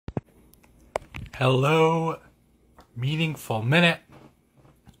Hello, meaningful minute,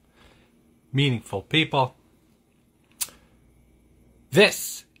 meaningful people.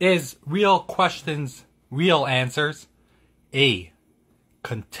 This is Real Questions, Real Answers, a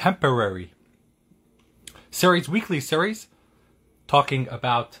contemporary series, weekly series, talking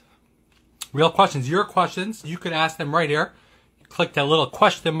about real questions. Your questions, you could ask them right here. Click that little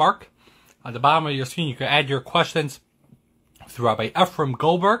question mark on the bottom of your screen. You can add your questions through Rabbi Ephraim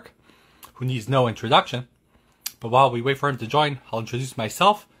Goldberg, who needs no introduction. But while we wait for him to join, I'll introduce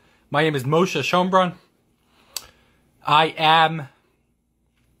myself. My name is Moshe Schombrun. I am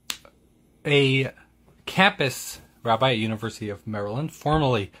a campus rabbi at University of Maryland,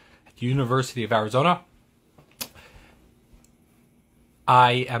 formerly at the University of Arizona.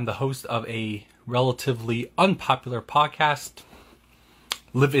 I am the host of a relatively unpopular podcast,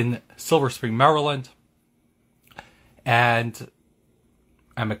 live in Silver Spring, Maryland, and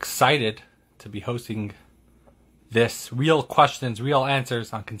I'm excited to be hosting this Real Questions, Real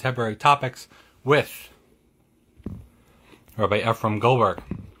Answers on contemporary topics with Rabbi Ephraim Goldberg.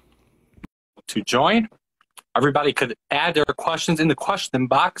 To join, everybody could add their questions in the question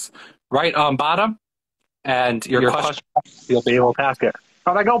box right on bottom, and your question, you'll be able to ask it.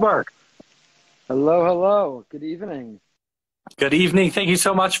 Rabbi Goldberg. Hello. Good evening. Good evening. Thank you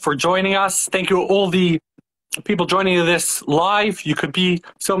so much for joining us. Thank you all the people joining this live. You could be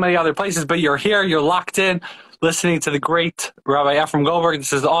so many other places, but you're here, you're locked in, listening to the great Rabbi Ephraim Goldberg.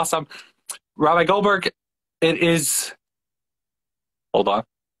 This is awesome. Rabbi Goldberg, it is, hold on.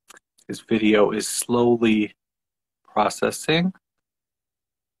 His video is slowly processing.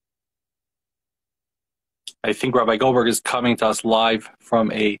 I think Rabbi Goldberg is coming to us live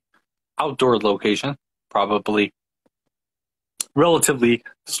from a outdoor location, probably relatively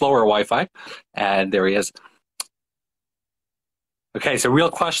slower Wi-Fi. And there he is. Okay, so real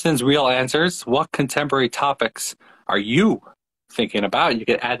questions, real answers. What contemporary topics are you thinking about? You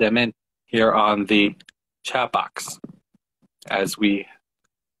can add them in here on the chat box as we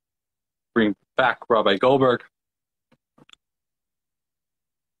bring back Rabbi Goldberg.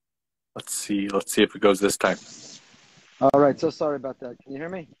 Let's see if it goes this time. All right, so sorry about that. Can you hear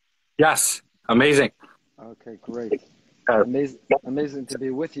me? Yes, amazing. Okay, great. Amazing to be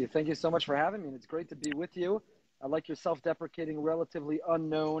with you. Thank you so much for having me, and it's great to be with you. I like your self-deprecating, relatively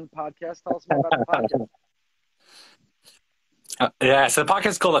unknown podcast. Tell us more about the podcast. So the podcast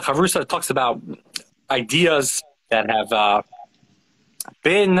is called La Chavrusa. It talks about ideas that have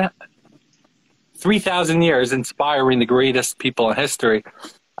been 3,000 years inspiring the greatest people in history.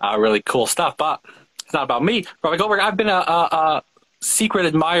 Really cool stuff, but it's not about me. Rabbi Goldberg, I've been a secret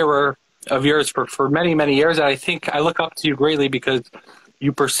admirer of yours for many, many years, and I think I look up to you greatly because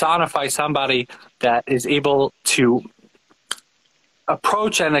you personify somebody that is able to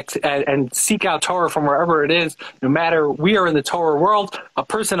approach and seek out Torah from wherever it is, no matter we are in the Torah world, a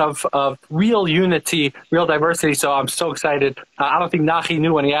person of real unity, real diversity. So I'm so excited. I don't think Nachi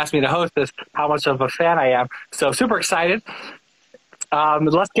knew when he asked me to host this how much of a fan I am. So super excited.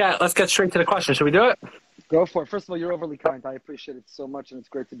 Let's get straight to the question. Should we do it? Go for it. First of all, you're overly kind. I appreciate it so much, and it's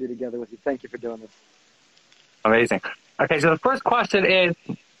great to be together with you. Thank you for doing this. Amazing. Okay, so the first question is,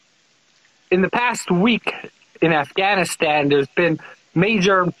 in the past week in Afghanistan, there's been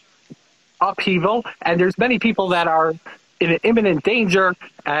major upheaval, and there's many people that are in imminent danger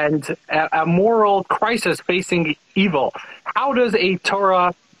and a moral crisis facing evil. How does a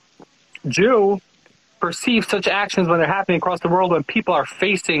Torah Jew perceive such actions when they're happening across the world, when people are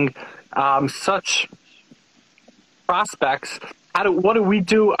facing such prospects? What do we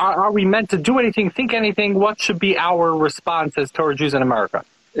do? Are we meant to do anything, think anything? What should be our response as Torah Jews in America?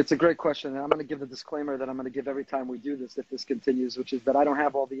 It's a great question, and I'm going to give the disclaimer that I'm going to give every time we do this, if this continues, which is that I don't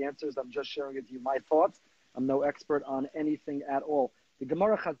have all the answers. I'm just sharing with you my thoughts. I'm no expert on anything at all. The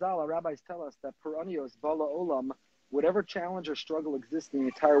Gemara Chazal, our rabbis tell us that per anios bala olam, whatever challenge or struggle exists in the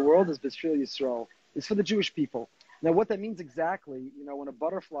entire world is B'Shvil Yisrael, is for the Jewish people. Now, what that means exactly, when a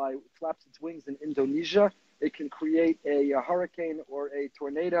butterfly flaps its wings in Indonesia, it can create a hurricane or a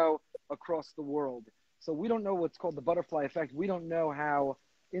tornado across the world. So we don't know what's called the butterfly effect. We don't know how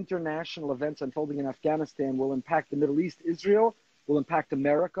international events unfolding in Afghanistan will impact the Middle East. Israel will impact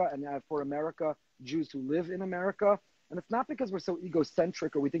America, and for America, Jews who live in America. And it's not because we're so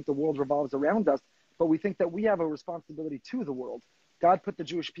egocentric or we think the world revolves around us, but we think that we have a responsibility to the world. God put the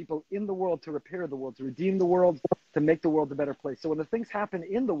Jewish people in the world to repair the world, to redeem the world, to make the world a better place. So when the things happen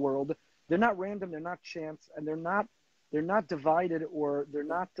in the world, they're not random, they're not chance, and they're not divided, or they're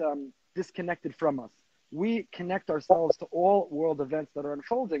not disconnected from us. We connect ourselves to all world events that are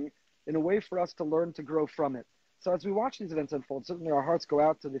unfolding in a way for us to learn to grow from it. So as we watch these events unfold, certainly our hearts go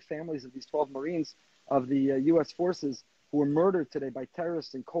out to the families of these 12 Marines of the U.S. forces who were murdered today by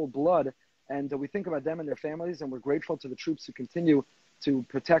terrorists in cold blood. And we think about them and their families, and we're grateful to the troops who continue to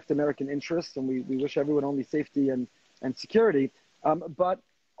protect American interests, and we wish everyone only safety and security. But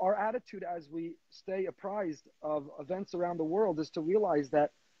our attitude as we stay apprised of events around the world is to realize that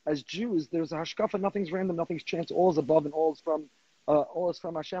as Jews, there's a hashkafa, nothing's random, nothing's chance, all is above and all is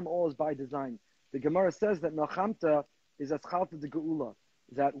from Hashem, all is by design. The Gemara says that Nachamta is aschalta de geula,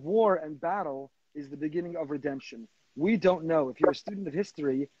 that war and battle is the beginning of redemption. We don't know. If you're a student of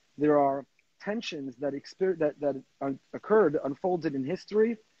history, there are tensions that occurred, unfolded in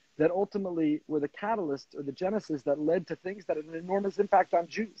history, that ultimately were the catalyst or the genesis that led to things that had an enormous impact on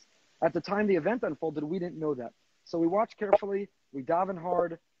Jews. At the time the event unfolded, we didn't know that. So we watch carefully, we daven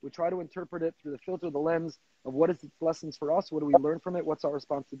hard, we try to interpret it through the filter, the lens of what is its lessons for us, what do we learn from it, what's our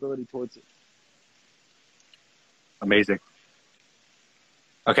responsibility towards it. Amazing.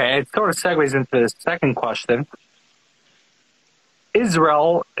 Okay, it sort of segues into the second question.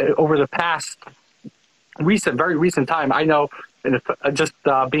 Israel, over the past very recent time, I know just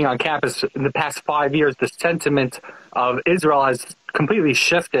being on campus in the past 5 years, the sentiment of Israel has completely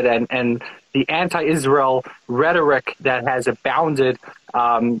shifted, and the anti-Israel rhetoric that has abounded,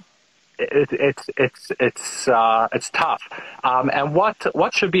 it's tough. And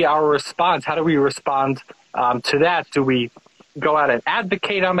what should be our response? How do we respond to that? Do we go out and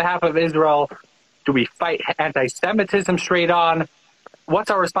advocate on behalf of Israel? Do we fight anti-Semitism straight on?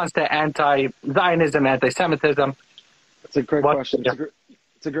 What's our response to anti-Zionism, anti-Semitism? It's a great question.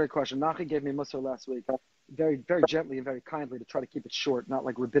 It's a great question. Nachi gave me Musar last week, very, very gently and very kindly, to try to keep it short, not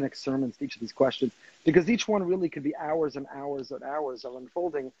like rabbinic sermons to each of these questions, because each one really could be hours and hours and hours of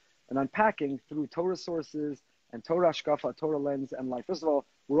unfolding and unpacking through Torah sources and Torah Ashkafa, Torah lens, and life. First of all,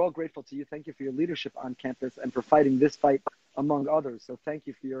 we're all grateful to you. Thank you for your leadership on campus and for fighting this fight among others. So thank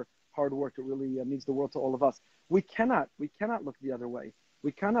you for your hard work. It really means the world to all of us. We cannot look the other way.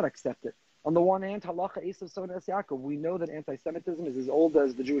 We cannot accept it. On the one hand, halacha esav sonas Yaakov. We know that anti-Semitism is as old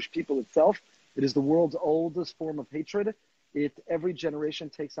as the Jewish people itself. It is the world's oldest form of hatred. Every generation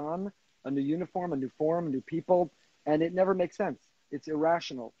takes on a new uniform, a new form, a new people, and it never makes sense. It's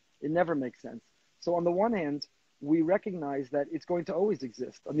irrational. It never makes sense. So on the one hand, we recognize that it's going to always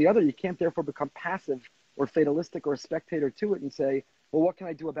exist. On the other, you can't therefore become passive or fatalistic or a spectator to it and say, well, what can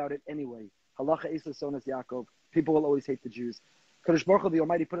I do about it anyway? Halacha esav sonas Yaakov. People will always hate the Jews. Kadosh Baruch Hu, the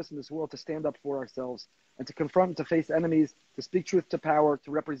Almighty, put us in this world to stand up for ourselves and to confront and to face enemies, to speak truth to power,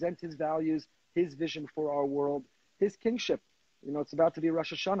 to represent His values, His vision for our world, His kingship. You know, it's about to be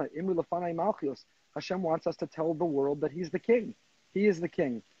Rosh Hashanah. Imru lefanai malchios. Hashem wants us to tell the world that He's the King. He is the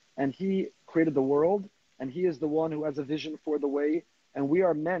King, and He created the world, and He is the one who has a vision for the way. And we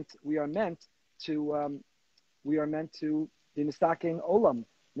are meant to be mistaking olam.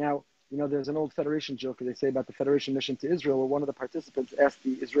 Now, you know, there's an old Federation joke they say about the Federation mission to Israel, where one of the participants asked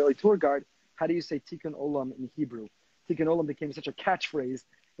the Israeli tour guide, how do you say Tikkun Olam in Hebrew? Tikkun Olam became such a catchphrase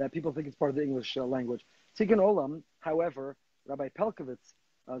that people think it's part of the English language. Tikkun Olam, however, Rabbi Pelkovitz,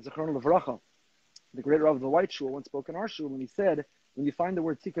 Zechron Levracha, the great Rav of the White Shul, once spoke in our shul, and he said, when you find the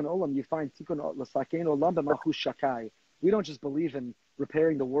word Tikkun Olam, you find Tikkun L'Sakein Olam B'Malchus Shakai. We don't just believe in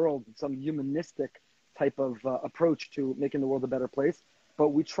repairing the world in some humanistic type of approach to making the world a better place, but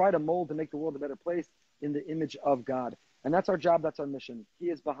we try to mold and make the world a better place in the image of God. And that's our job, that's our mission. He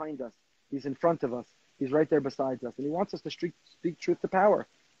is behind us. He's in front of us. He's right there beside us. And He wants us to speak truth to power.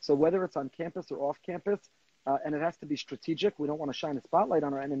 So whether it's on campus or off campus, and it has to be strategic, we don't want to shine a spotlight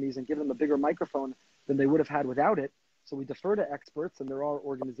on our enemies and give them a bigger microphone than they would have had without it. So we defer to experts, and there are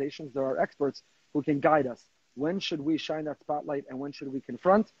organizations, there are experts who can guide us. When should we shine that spotlight, and when should we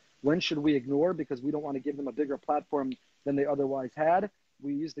confront? When should we ignore because we don't want to give them a bigger platform than they otherwise had?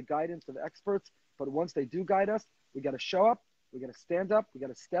 We use the guidance of experts, but once they do guide us, we got to show up, we got to stand up, we got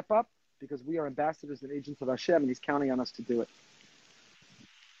to step up, because we are ambassadors and agents of Hashem, and He's counting on us to do it.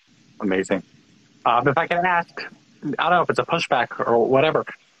 Amazing. If I can ask, I don't know if it's a pushback or whatever.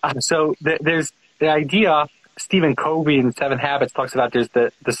 So there's the idea, Stephen Covey in Seven Habits talks about there's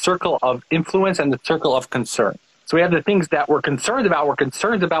the circle of influence and the circle of concern. So we have the things that we're concerned about. We're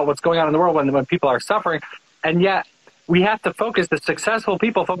concerned about what's going on in the world when people are suffering, and yet we have to focus, the successful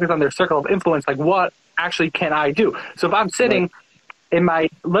people focus on their circle of influence, like what actually can I do? So if I'm sitting in my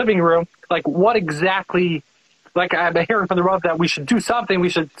living room, like what exactly, like I'm hearing from the Rav that we should do something, we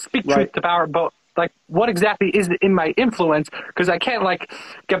should speak truth to power, but like what exactly is in my influence? Because I can't like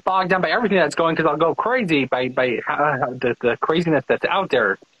get bogged down by everything that's going, because I'll go crazy by the craziness that's out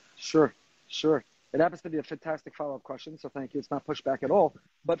there. Sure. It happens to be a fantastic follow-up question, so thank you. It's not pushback at all.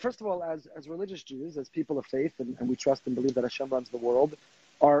 But first of all, as religious Jews, as people of faith, and we trust and believe that Hashem runs the world,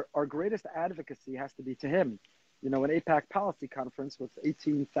 our greatest advocacy has to be to Him. You know, an APAC policy conference with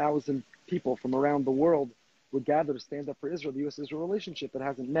 18,000 people from around the world would gather to stand up for Israel, the U.S.-Israel relationship that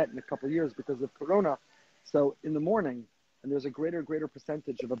hasn't met in a couple of years because of Corona. So in the morning, and there's a greater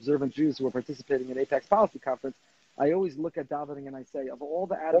percentage of observant Jews who are participating in APAC's policy conference, I always look at davening and I say, of all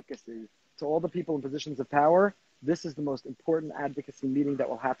the advocacy to all the people in positions of power, this is the most important advocacy meeting that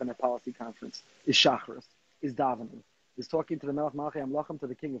will happen at policy conference, is Shacharis, is davening, is talking to the Melech Malchei Amlachim, to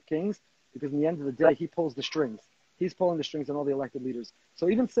the King of Kings, because in the end of the day, he pulls the strings. He's pulling the strings on all the elected leaders. So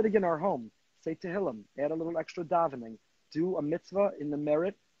even sitting in our home, say Tehillim, add a little extra davening, do a mitzvah in the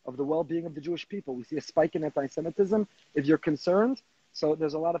merit of the well-being of the Jewish people. We see a spike in anti-Semitism. If you're concerned, so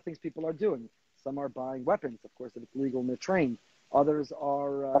there's a lot of things people are doing. Some are buying weapons, of course, if it's legal and they're trained. Others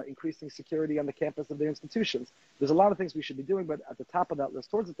are increasing security on the campus of their institutions. There's a lot of things we should be doing, but at the top of that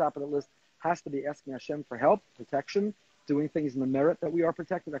list, towards the top of the list, has to be asking Hashem for help, protection, doing things in the merit that we are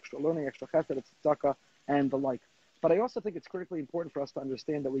protected, extra learning, extra chesed, tzedakah, and the like. But I also think it's critically important for us to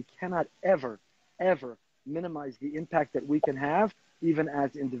understand that we cannot ever minimize the impact that we can have, even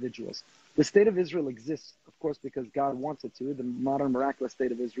as individuals. The state of Israel exists, of course, because God wants it to, the modern miraculous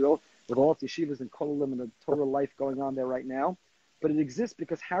state of Israel, with all its yeshivas and kollel and the Torah life going on there right now. But it exists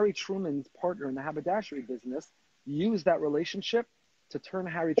because Harry Truman's partner in the haberdashery business used that relationship to turn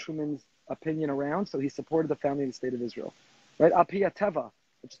Harry Truman's opinion around, so he supported the founding of the state of Israel. Right? Al Pi Teva,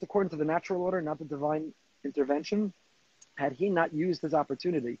 just according to the natural order, not the divine intervention, had he not used his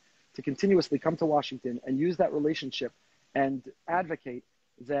opportunity to continuously come to Washington and use that relationship and advocate,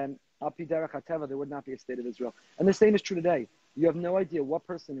 then Al Pi Derech HaTeva, there would not be a state of Israel. And the same is true today. You have no idea what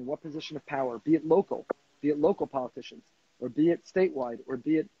person in what position of power, be it local politicians, or be it statewide, or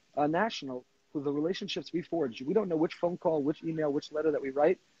be it national, who the relationships we forge, we don't know which phone call, which email, which letter that we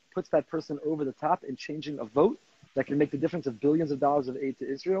write puts that person over the top in changing a vote that can make the difference of billions of dollars of aid to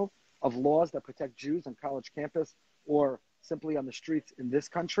Israel, of laws that protect Jews on college campus or simply on the streets in this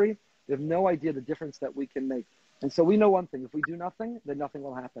country. They have no idea the difference that we can make. And so we know one thing: if we do nothing, then nothing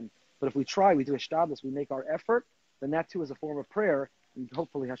will happen. But if we try, we do ishtadlus, we make our effort, then that too is a form of prayer, and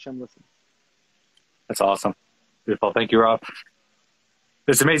hopefully Hashem listens. That's awesome. Beautiful. Thank you, Rob.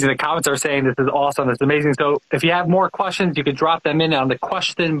 This is amazing. The comments are saying this is awesome. This is amazing. So if you have more questions, you can drop them in on the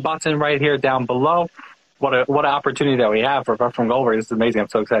question button right here down below. What an opportunity that we have for from Goldberg. This is amazing. I'm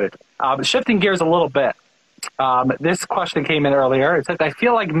so excited. Shifting gears a little bit. This question came in earlier. It says, I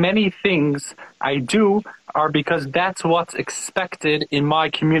feel like many things I do are because that's what's expected in my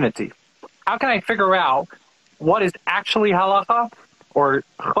community. How can I figure out what is actually halacha or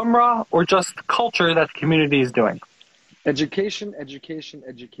chumrah or just culture that the community is doing? Education, education,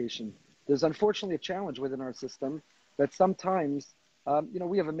 education. There's unfortunately a challenge within our system that sometimes,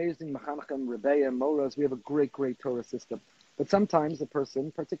 we have amazing mechanachim, rebbeim, moras. We have a great Torah system. But sometimes a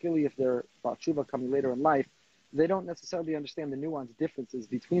person, particularly if they're Ba'al Tshuva coming later in life, they don't necessarily understand the nuanced differences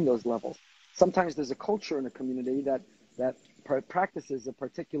between those levels. Sometimes there's a culture in a community that practices a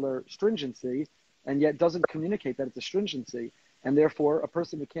particular stringency and yet doesn't communicate that it's a stringency. And therefore, a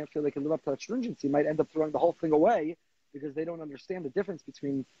person who can't feel they can live up to that stringency might end up throwing the whole thing away because they don't understand the difference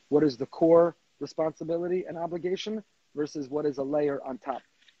between what is the core responsibility and obligation versus what is a layer on top.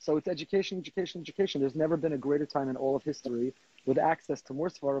 So it's education, education, education. There's never been a greater time in all of history with access to more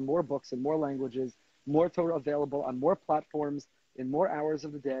svarim, more books in more languages, more Torah available on more platforms in more hours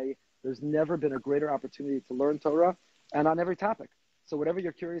of the day. There's never been a greater opportunity to learn Torah and on every topic. So whatever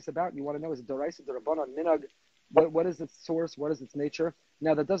you're curious about and you want to know, is it Doraisa, Dorabanan, Minhag, what is its source, what is its nature?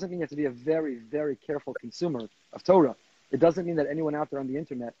 Now, that doesn't mean you have to be a very, very careful consumer of Torah. It doesn't mean that anyone out there on the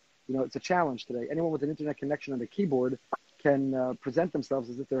internet, it's a challenge today. Anyone with an internet connection on a keyboard can present themselves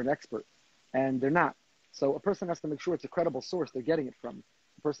as if they're an expert, and they're not. So a person has to make sure it's a credible source they're getting it from.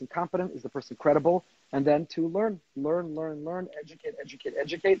 The person competent is the person credible, and then to learn, educate,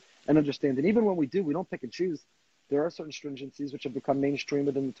 and understand. And even when we do, we don't pick and choose. There are certain stringencies which have become mainstream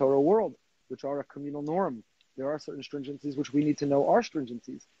within the Torah world, which are a communal norm. There are certain stringencies which we need to know are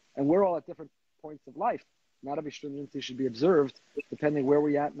stringencies, and we're all at different points of life. Not every stringency should be observed, depending where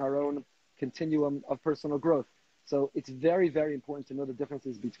we're at in our own continuum of personal growth. So it's very, very important to know the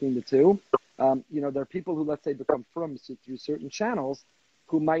differences between the two. There are people who, let's say, become frum through certain channels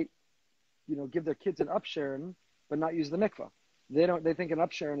who might, give their kids an upsharon, but not use the mikvah. They think an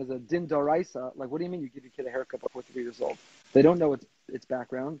upsharon is a din doraisa. Like, what do you mean you give your kid a haircut before 3 years old? They don't know its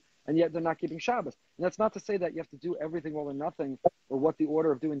background, and yet they're not keeping Shabbos. And that's not to say that you have to do everything all or nothing or what the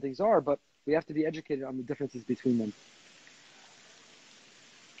order of doing things are, but we have to be educated on the differences between them.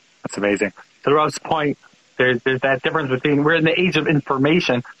 That's amazing. To Rob's point, there's that difference between we're in the age of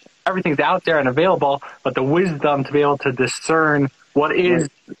information. Everything's out there and available, but the wisdom to be able to discern what is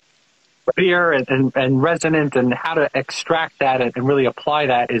clear and resonant and how to extract that and really apply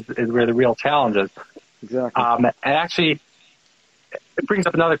that is where the real challenge is. Exactly. And actually, it brings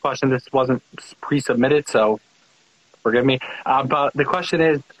up another question. This wasn't pre-submitted, so forgive me. But the question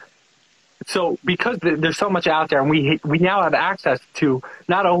is, so because there's so much out there, and we now have access to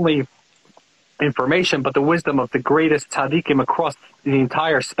not only information, but the wisdom of the greatest tzaddikim across the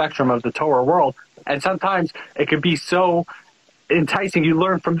entire spectrum of the Torah world. And sometimes it could be so enticing. You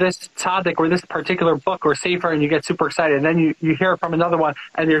learn from this tzaddik or this particular book or sefer, and you get super excited. And then you hear from another one,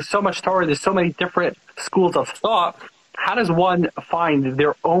 and there's so much Torah. There's so many different schools of thought. How does one find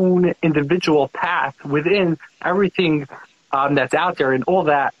their own individual path within everything that's out there and all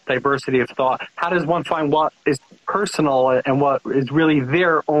that diversity of thought? How does one find what is personal and what is really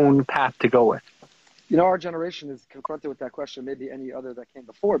their own path to go with? You know, our generation is confronted with that question, maybe any other that came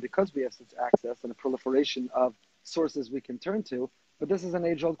before, because we have such access and a proliferation of sources we can turn to. But this is an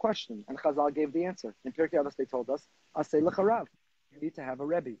age-old question, and Chazal gave the answer. In Pirkei Avos, they told us, "Asay l'charav." You need to have a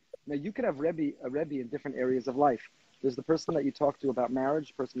rebbe. Now, you could have a rebbe in different areas of life. There's the person that you talk to about marriage,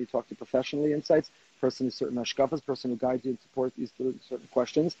 the person you talk to professionally insights, person who's certain hashkafas, person who guides you and supports these certain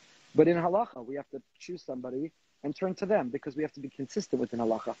questions. But in halacha, we have to choose somebody and turn to them because we have to be consistent within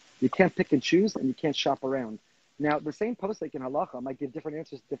halacha. You can't pick and choose, and you can't shop around. Now, the same posek in halacha might give different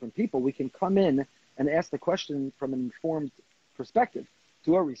answers to different people. We can come in and ask the question from an informed perspective.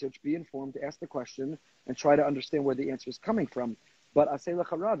 Do our research, be informed, ask the question, and try to understand where the answer is coming from. But asay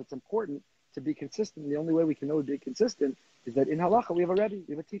l'charav, it's important to be consistent. The only way we can know to be consistent is that in halacha we have a rebbe,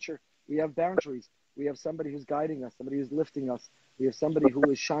 we have a teacher, we have boundaries, we have somebody who's guiding us, somebody who's lifting us, we have somebody who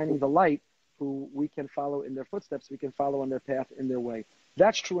is shining the light, who we can follow in their footsteps, we can follow on their path in their way.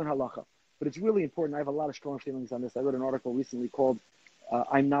 That's true in halacha. But it's really important. I have a lot of strong feelings on this. I wrote an article recently called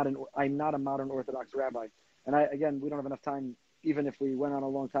I'm not a modern Orthodox rabbi. And we don't have enough time, even if we went on a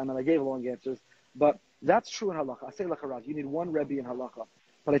long time and I gave long answers. But that's true in halacha. Asay l'charav. You need one rebbe in halacha.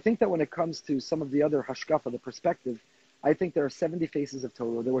 But I think that when it comes to some of the other hashkafa, the perspective, I think there are 70 faces of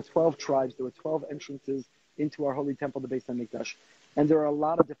Torah. There were 12 tribes. There were 12 entrances into our holy temple, the Beis HaMikdash. And there are a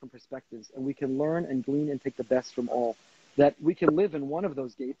lot of different perspectives. And we can learn and glean and take the best from all. That we can live in one of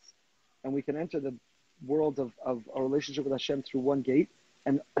those gates, and we can enter the world of our relationship with Hashem through one gate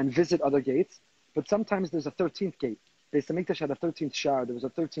and visit other gates. But sometimes there's a 13th gate. Beis HaMikdash had a 13th shar. There was a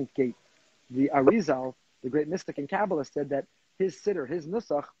 13th gate. The Arizal, the great mystic in Kabbalah, said that his siddur, his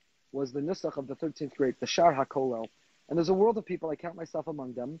nusach, was the nusach of the 13th grade, the Shar HaKolel. And there's a world of people, I count myself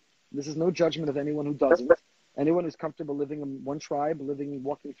among them. This is no judgment of anyone who doesn't. Anyone who's comfortable living in one tribe,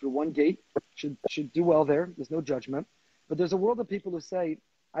 walking through one gate, should do well there. There's no judgment. But there's a world of people who say,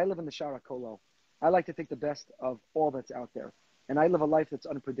 I live in the Shar HaKolel. I like to take the best of all that's out there. And I live a life that's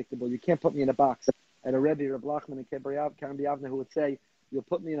unpredictable. You can't put me in a box. I had a Rebbe, Reb Lachman, and Karen Biavna, who would say, you'll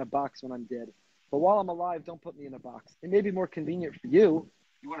put me in a box when I'm dead. But while I'm alive, don't put me in a box. It may be more convenient for you.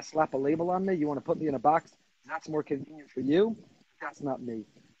 You want to slap a label on me? You want to put me in a box? That's more convenient for you. That's not me.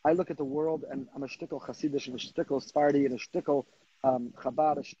 I look at the world, and I'm a shtickle Hasidish, and a shtickle Sephardi, and a shtickle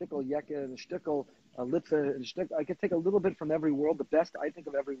Chabad, a shtickle Yeke, and a shtickle Litva, and a shtickle. I could take a little bit from every world, the best I think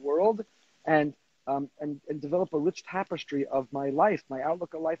of every world, and develop a rich tapestry of my life, my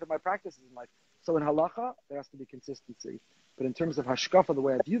outlook of life, and my practices in life. So in halacha, there has to be consistency. But in terms of hashkafa, the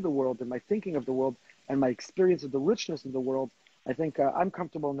way I view the world and my thinking of the world and my experience of the richness of the world, I think I'm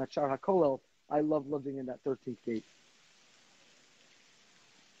comfortable in that Shar HaKolel. I love living in that 13th gate.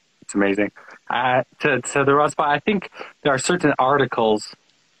 It's amazing. To the Rosh, I think there are certain articles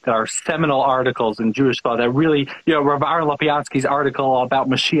that are seminal articles in Jewish thought that really, Rav Aaron Lopiansky's article about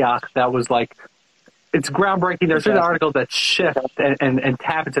Mashiach, that was like, it's groundbreaking. There's certain articles that shift and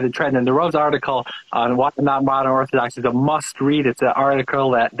tap into the trend. And the Rav's article on what not modern Orthodox is a must read. It's an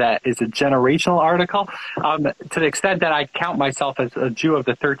article that is a generational article. To the extent that I count myself as a Jew of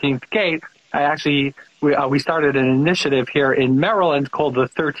the 13th gate, we started an initiative here in Maryland called the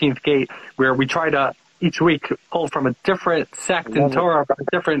 13th Gate, where we try to each week pull from a different sect in Torah, a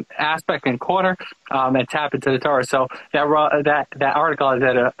different aspect and corner, and tap into the Torah. So that article has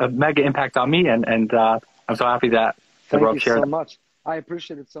had a mega impact on me, and I'm so happy that the Rav shared. Thank you so much. I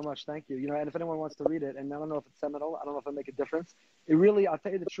appreciate it so much. Thank you. And if anyone wants to read it, and I don't know if it's seminal, I don't know if it'll make a difference. It really, I'll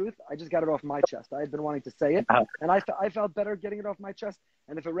tell you the truth, I just got it off my chest. I had been wanting to say it, and I felt better getting it off my chest.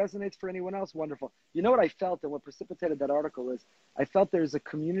 And if it resonates for anyone else, wonderful. You know what I felt, and what precipitated that article is, I felt there's a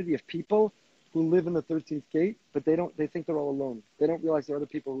community of people who live in the 13th gate, but they think they're all alone. They don't realize there are other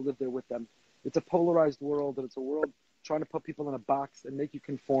people who live there with them. It's a polarized world, and it's a world trying to put people in a box and make you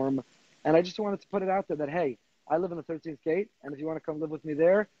conform. And I just wanted to put it out there that, hey, I live in the 13th gate, and if you want to come live with me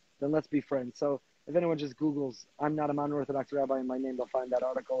there, then let's be friends. So if anyone just Googles, I'm not a modern Orthodox rabbi in my name, they'll find that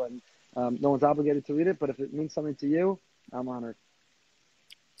article, and no one's obligated to read it, but if it means something to you, I'm honored.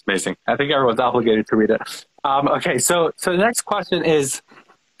 It's amazing. I think everyone's obligated to read it. Okay, so the next question is,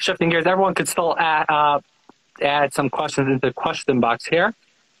 shifting gears, everyone could still add some questions into the question box here.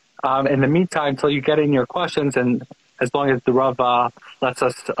 In the meantime, until you get in your questions, and as long as the Rav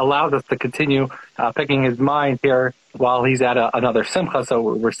allows us to continue picking his mind here while he's at another simcha,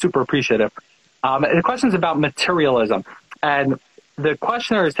 so we're super appreciative. The question is about materialism, and the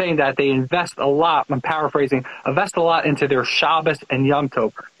questioner is saying that they invest a lot, I'm paraphrasing, invest a lot into their Shabbos and Yom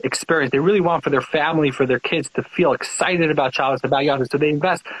Tov experience. They really want for their family, for their kids to feel excited about Shabbos, about Yom Tov. So they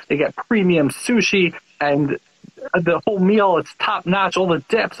invest, they get premium sushi, and the whole meal, it's top notch, all the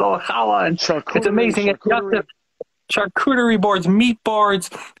dips, all the challah, and it's amazing. Charcuterie boards, meat boards,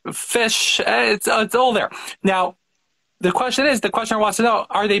 fish, it's all there. Now, the questioner wants to know,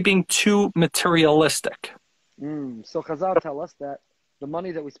 are they being too materialistic? So Chazal tell us that the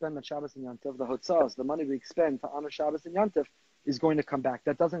money that we spend on Shabbos and Yom Tov, the hotzahs, the money we spend to honor Shabbos and Yom Tov, is going to come back.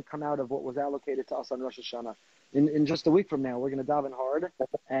 That doesn't come out of what was allocated to us on Rosh Hashanah. In just a week from now, we're going to daven hard,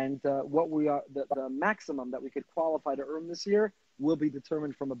 and what we are, the maximum that we could qualify to earn this year will be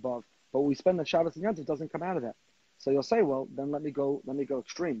determined from above. But what we spend on Shabbos and Yom Tov doesn't come out of that. So you'll say, well, then let me go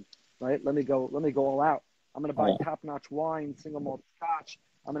extreme, right? Let me go all out. I'm going to buy top-notch wine, single malt scotch.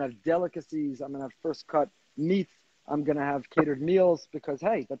 I'm going to have delicacies. I'm going to have first cut meats. I'm going to have catered meals because,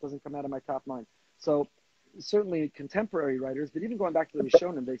 hey, that doesn't come out of my top line. So certainly contemporary writers, but even going back to the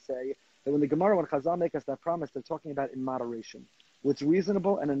Rishonim, they say that when the Gemara, when Chazal make us that promise, they're talking about in moderation. What's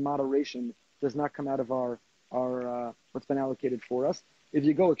reasonable and in moderation does not come out of our what's been allocated for us. If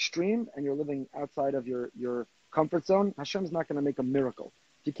you go extreme and you're living outside of your comfort zone, Hashem's not going to make a miracle.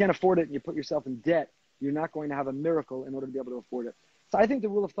 If you can't afford it and you put yourself in debt, you're not going to have a miracle in order to be able to afford it. So I think the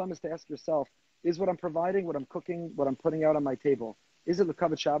rule of thumb is to ask yourself, is what I'm providing, what I'm cooking, what I'm putting out on my table, is it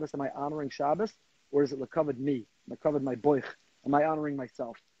l'kavod Shabbos? Am I honoring Shabbos? Or is it l'kavod me? L'kavod my boich? Am I honoring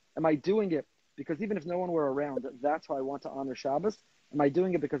myself? Am I doing it because even if no one were around, that's how I want to honor Shabbos? Am I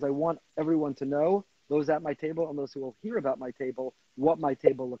doing it because I want everyone to know, those at my table and those who will hear about my table, what my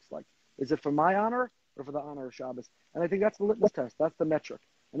table looks like? Is it for my honor or for the honor of Shabbos? And I think that's the litmus test. That's the metric.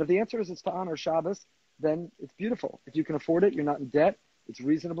 And if the answer is it's to honor Shabbos, then it's beautiful. If you can afford it, you're not in debt, it's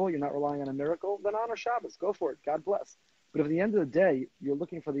reasonable, you're not relying on a miracle, then honor Shabbos. Go for it. God bless. But if at the end of the day, you're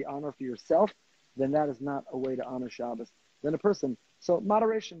looking for the honor for yourself, then that is not a way to honor Shabbos. Then a person. So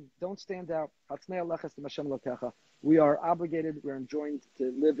moderation, don't stand out. We are obligated, we're enjoined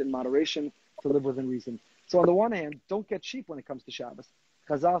to live in moderation, to live within reason. So on the one hand, don't get cheap when it comes to Shabbos.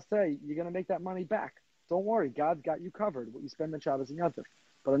 Chazal say, you're going to make that money back. Don't worry, God's got you covered, what you spend on Shabbos and Yom Tov.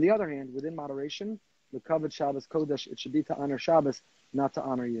 But on the other hand, within moderation, the covered Shabbos Kodesh, it should be to honor Shabbos, not to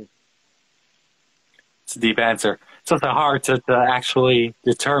honor you. It's a deep answer. It's also hard to actually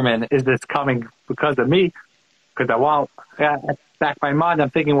determine, is this coming because of me? Because I won't. Back my mind, I'm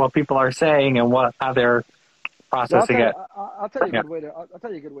thinking what people are saying and how they're processing it. I'll tell you a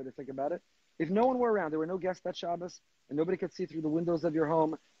good way to think about it. If no one were around, there were no guests at Shabbos, and nobody could see through the windows of your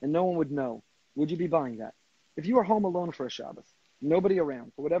home, and no one would know, would you be buying that? If you were home alone for a Shabbos, nobody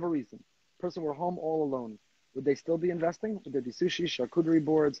around, for whatever reason, person were home all alone, would they still be investing? Would there be sushi, charcuterie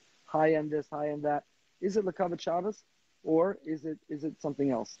boards, high-end this, high-end that? Is it l'kavod Shabbos, or is it something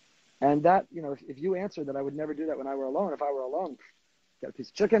else? And that, if you answered that I would never do that when I were alone, if I were alone, get a piece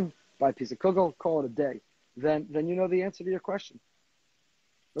of chicken, buy a piece of kugel, call it a day, then you know the answer to your question.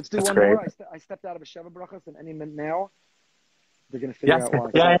 Let's do one more. I stepped out of a Sheva Brachas, and any minute now, they're going to figure out why.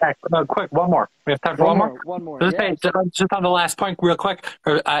 Yeah. No, quick, one more. We have time for one more? One more. Just on the last point, real quick.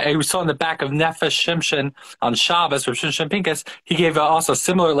 I saw in the back of Nefesh Shimshon on Shabbos, or Shimshon Pinkus, he gave also a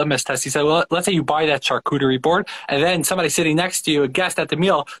similar litmus test. He said, well, let's say you buy that charcuterie board, and then somebody sitting next to you, a guest at the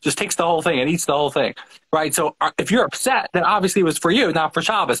meal, just takes the whole thing and eats the whole thing. Right? So if you're upset, then obviously it was for you, not for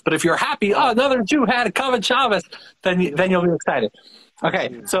Shabbos. But if you're happy, another Jew had a covered Shabbos, then you'll be excited.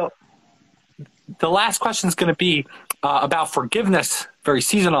 Okay, so the last question is going to be about forgiveness, very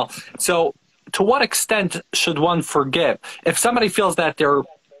seasonal. So to what extent should one forgive? If somebody feels that they're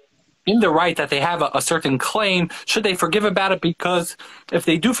in the right, that they have a certain claim, should they forgive about it? Because if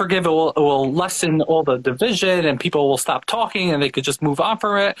they do forgive, it will lessen all the division and people will stop talking and they could just move on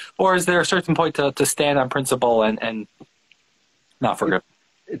from it? Or is there a certain point to stand on principle and not forgive?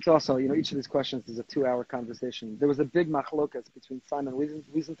 It's also, each of these questions is a 2-hour conversation. There was a big machlokas between Simon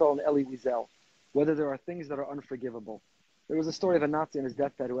Wiesenthal and Elie Wiesel, whether there are things that are unforgivable. There was a story of a Nazi on his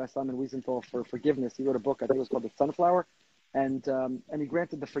deathbed who asked Simon Wiesenthal for forgiveness. He wrote a book, I think it was called The Sunflower, and he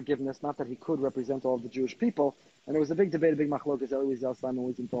granted the forgiveness, not that he could represent all of the Jewish people. And there was a big debate, a big machlokas, Elie Wiesel, Simon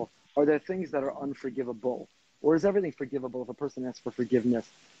Wiesenthal. Are there things that are unforgivable? Or is everything forgivable if a person asks for forgiveness?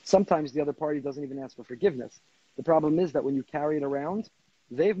 Sometimes the other party doesn't even ask for forgiveness. The problem is that when you carry it around,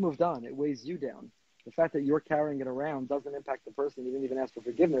 they've moved on. It weighs you down. The fact that you're carrying it around doesn't impact the person. You didn't even ask for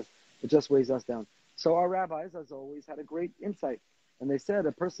forgiveness. It just weighs us down. So our rabbis, as always, had a great insight. And they said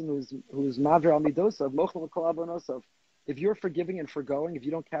a person who's madra al midosov, mochel kol avonosov, if you're forgiving and forgoing, if you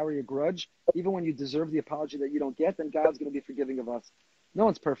don't carry a grudge, even when you deserve the apology that you don't get, then God's going to be forgiving of us. No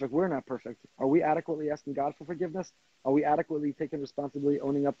one's perfect. We're not perfect. Are we adequately asking God for forgiveness? Are we adequately taking responsibility,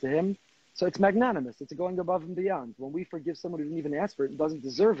 owning up to Him? So it's magnanimous. It's going above and beyond. When we forgive someone who didn't even ask for it and doesn't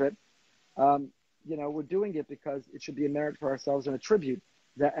deserve it, we're doing it because it should be a merit for ourselves and a tribute.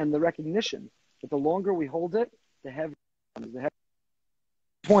 And the recognition that the longer we hold it, the heavier it becomes.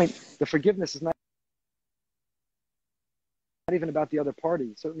 The point, the forgiveness is not even about the other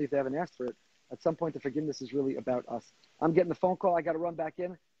party. Certainly if they haven't asked for it. At some point, the forgiveness is really about us. I'm getting the phone call. I got to run back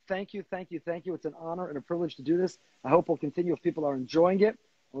in. Thank you, thank you, thank you. It's an honor and a privilege to do this. I hope we'll continue if people are enjoying it.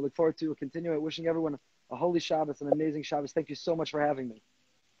 We'll look forward to continuing. Wishing everyone a holy Shabbos, an amazing Shabbos. Thank you so much for having me.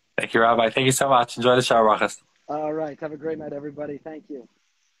 Thank you, Rabbi. Thank you so much. Enjoy the show, Rachas. All right. Have a great night, everybody. Thank you.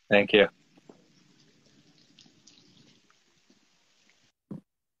 Thank you.